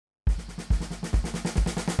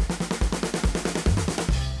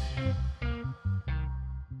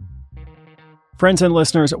Friends and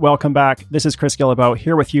listeners, welcome back. This is Chris Guillebeau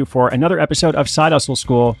here with you for another episode of Side Hustle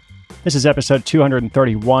School. This is episode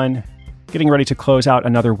 231, getting ready to close out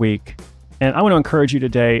another week. And I want to encourage you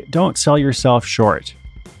today, don't sell yourself short.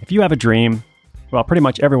 If you have a dream, well, pretty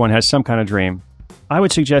much everyone has some kind of dream. I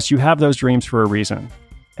would suggest you have those dreams for a reason.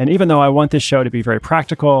 And even though I want this show to be very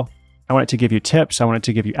practical, I want it to give you tips, I want it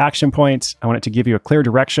to give you action points, I want it to give you a clear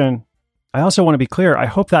direction. I also want to be clear, I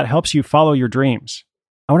hope that helps you follow your dreams.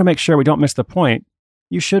 I want to make sure we don't miss the point.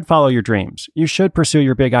 You should follow your dreams. You should pursue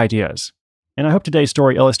your big ideas. And I hope today's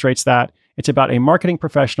story illustrates that. It's about a marketing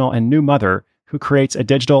professional and new mother who creates a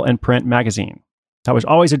digital and print magazine. That was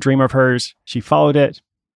always a dream of hers. She followed it.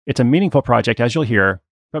 It's a meaningful project, as you'll hear,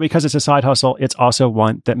 but because it's a side hustle, it's also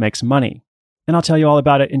one that makes money. And I'll tell you all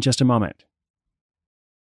about it in just a moment.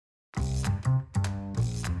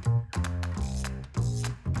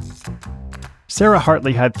 Sarah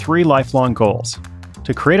Hartley had 3 lifelong goals: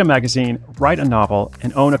 to create a magazine, write a novel,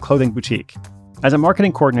 and own a clothing boutique. As a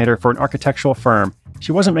marketing coordinator for an architectural firm,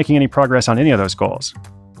 she wasn't making any progress on any of those goals.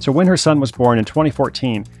 So when her son was born in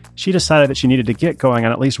 2014, she decided that she needed to get going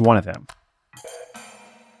on at least one of them.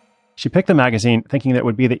 She picked the magazine thinking that it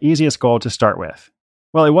would be the easiest goal to start with.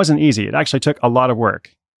 Well, it wasn't easy. It actually took a lot of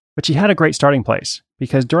work. But she had a great starting place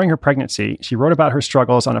because during her pregnancy, she wrote about her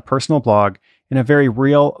struggles on a personal blog in a very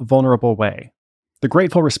real, vulnerable way. The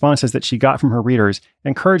grateful responses that she got from her readers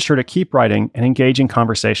encouraged her to keep writing and engage in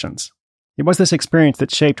conversations. It was this experience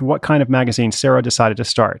that shaped what kind of magazine Sarah decided to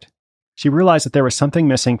start. She realized that there was something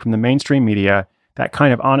missing from the mainstream media, that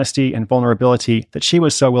kind of honesty and vulnerability that she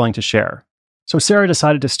was so willing to share. So Sarah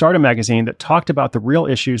decided to start a magazine that talked about the real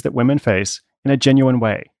issues that women face in a genuine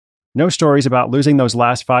way. No stories about losing those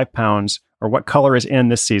last 5 pounds or what color is in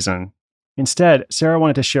this season. Instead, Sarah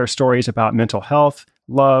wanted to share stories about mental health,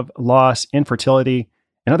 love, loss, infertility,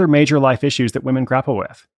 and other major life issues that women grapple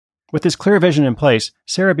with. With this clear vision in place,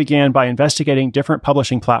 Sarah began by investigating different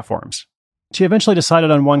publishing platforms. She eventually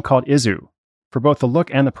decided on one called Izu, for both the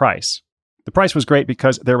look and the price. The price was great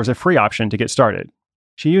because there was a free option to get started.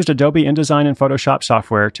 She used Adobe InDesign and Photoshop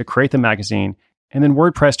software to create the magazine, and then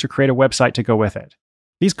WordPress to create a website to go with it.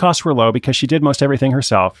 These costs were low because she did most everything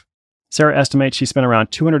herself. Sarah estimates she spent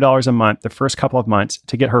around $200 a month the first couple of months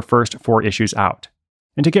to get her first 4 issues out.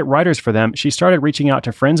 And to get writers for them, she started reaching out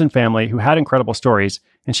to friends and family who had incredible stories,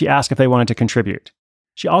 and she asked if they wanted to contribute.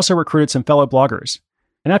 She also recruited some fellow bloggers.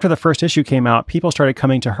 And after the first issue came out, people started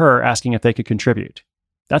coming to her asking if they could contribute.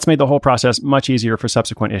 That's made the whole process much easier for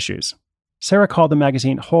subsequent issues. Sarah called the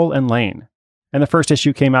magazine Hole and Lane, and the first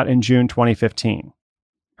issue came out in June 2015.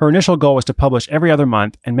 Her initial goal was to publish every other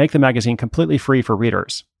month and make the magazine completely free for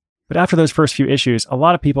readers. But after those first few issues, a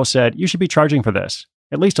lot of people said, you should be charging for this,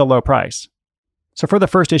 at least a low price. So for the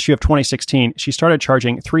first issue of 2016, she started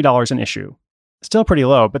charging $3 an issue. Still pretty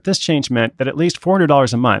low, but this change meant that at least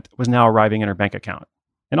 $400 a month was now arriving in her bank account.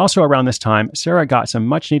 And also around this time, Sarah got some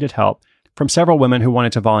much-needed help from several women who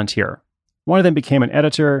wanted to volunteer. One of them became an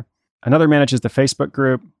editor, another manages the Facebook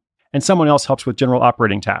group, and someone else helps with general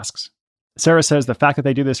operating tasks. Sarah says the fact that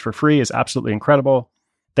they do this for free is absolutely incredible.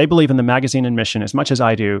 They believe in the magazine and mission as much as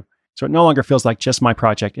I do, so it no longer feels like just my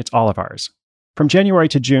project, it's all of ours. From January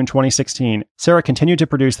to June 2016, Sarah continued to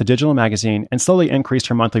produce the digital magazine and slowly increased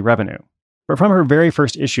her monthly revenue. But from her very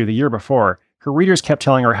first issue the year before, her readers kept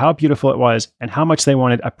telling her how beautiful it was and how much they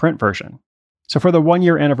wanted a print version. So for the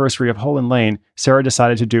 1-year anniversary of Hole and Lane, Sarah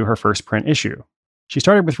decided to do her first print issue. She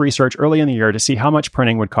started with research early in the year to see how much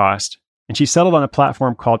printing would cost, and she settled on a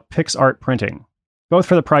platform called PixArt Printing, both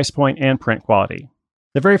for the price point and print quality.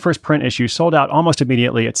 The very first print issue sold out almost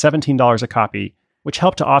immediately at $17 a copy, which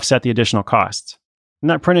helped to offset the additional costs. And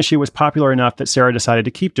that print issue was popular enough that Sarah decided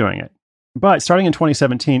to keep doing it. But starting in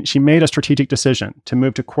 2017, she made a strategic decision to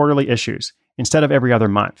move to quarterly issues instead of every other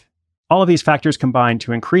month. All of these factors combined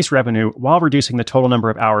to increase revenue while reducing the total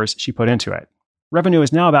number of hours she put into it. Revenue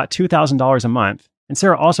is now about $2,000 a month, and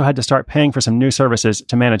Sarah also had to start paying for some new services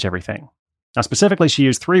to manage everything. Now specifically, she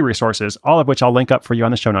used 3 resources, all of which I'll link up for you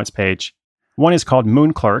on the show notes page. One is called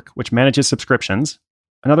Moonclerk, which manages subscriptions.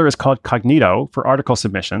 Another is called Cognito for article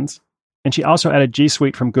submissions. And she also added G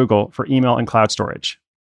Suite from Google for email and cloud storage.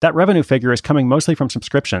 That revenue figure is coming mostly from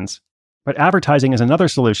subscriptions, but advertising is another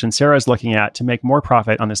solution Sarah is looking at to make more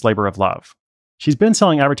profit on this labor of love. She's been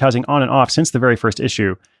selling advertising on and off since the very first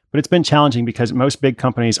issue, but it's been challenging because most big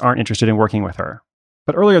companies aren't interested in working with her.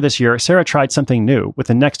 But earlier this year, Sarah tried something new with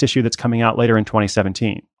the next issue that's coming out later in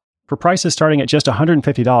 2017. For prices starting at just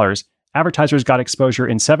 $150, advertisers got exposure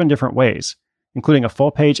in 7 different ways, including a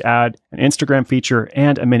full-page ad, an Instagram feature,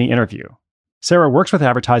 and a mini interview. Sarah works with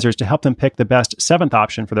advertisers to help them pick the best 7th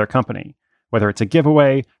option for their company, whether it's a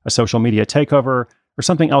giveaway, a social media takeover, or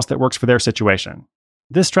something else that works for their situation.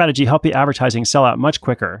 This strategy helped the advertising sell out much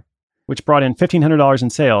quicker, which brought in $1,500 in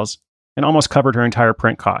sales and almost covered her entire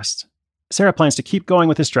print costs. Sarah plans to keep going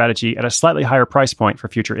with this strategy at a slightly higher price point for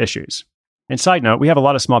future issues. And side note, we have a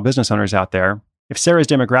lot of small business owners out there. If Sarah's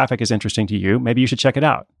demographic is interesting to you, maybe you should check it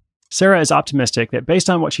out. Sarah is optimistic that based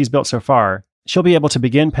on what she's built so far, she'll be able to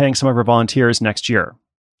begin paying some of her volunteers next year.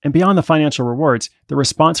 And beyond the financial rewards, the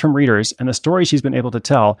response from readers and the stories she's been able to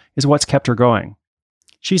tell is what's kept her going.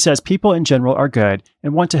 She says people in general are good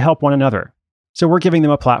and want to help one another. So we're giving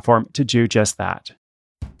them a platform to do just that.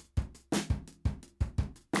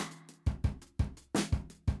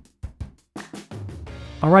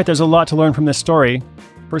 All right, there's a lot to learn from this story.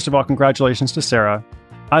 First of all, congratulations to Sarah.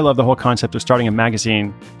 I love the whole concept of starting a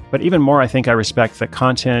magazine, but even more, I think I respect the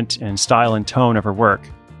content and style and tone of her work.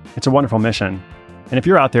 It's a wonderful mission. And if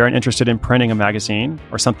you're out there and interested in printing a magazine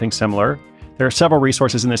or something similar, there are several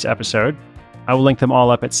resources in this episode. I will link them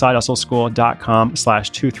all up at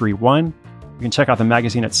sidehustleschool.com/231. You can check out the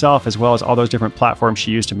magazine itself as well as all those different platforms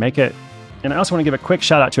she used to make it. And I also want to give a quick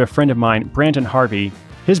shout out to a friend of mine, Brandon Harvey.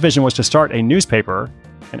 His vision was to start a newspaper,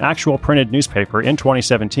 an actual printed newspaper in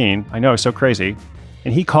 2017. I know, so crazy.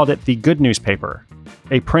 And he called it the Good Newspaper,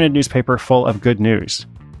 a printed newspaper full of good news.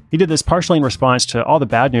 He did this partially in response to all the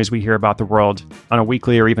bad news we hear about the world on a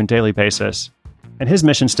weekly or even daily basis. And his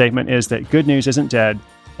mission statement is that good news isn't dead,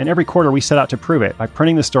 and every quarter we set out to prove it by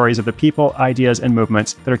printing the stories of the people, ideas, and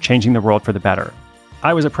movements that are changing the world for the better.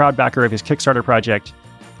 I was a proud backer of his Kickstarter project,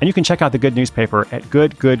 and you can check out the Good Newspaper at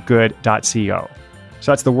goodgoodgood.co.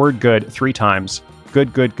 So that's the word good 3 times,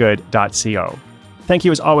 goodgoodgood.co. Thank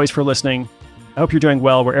you as always for listening. I hope you're doing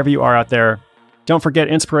well wherever you are out there. Don't forget,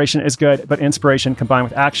 inspiration is good, but inspiration combined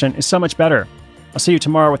with action is so much better. I'll see you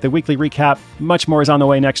tomorrow with the weekly recap. Much more is on the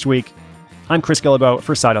way next week. I'm Chris Guillebeau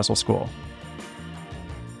for Side Hustle School.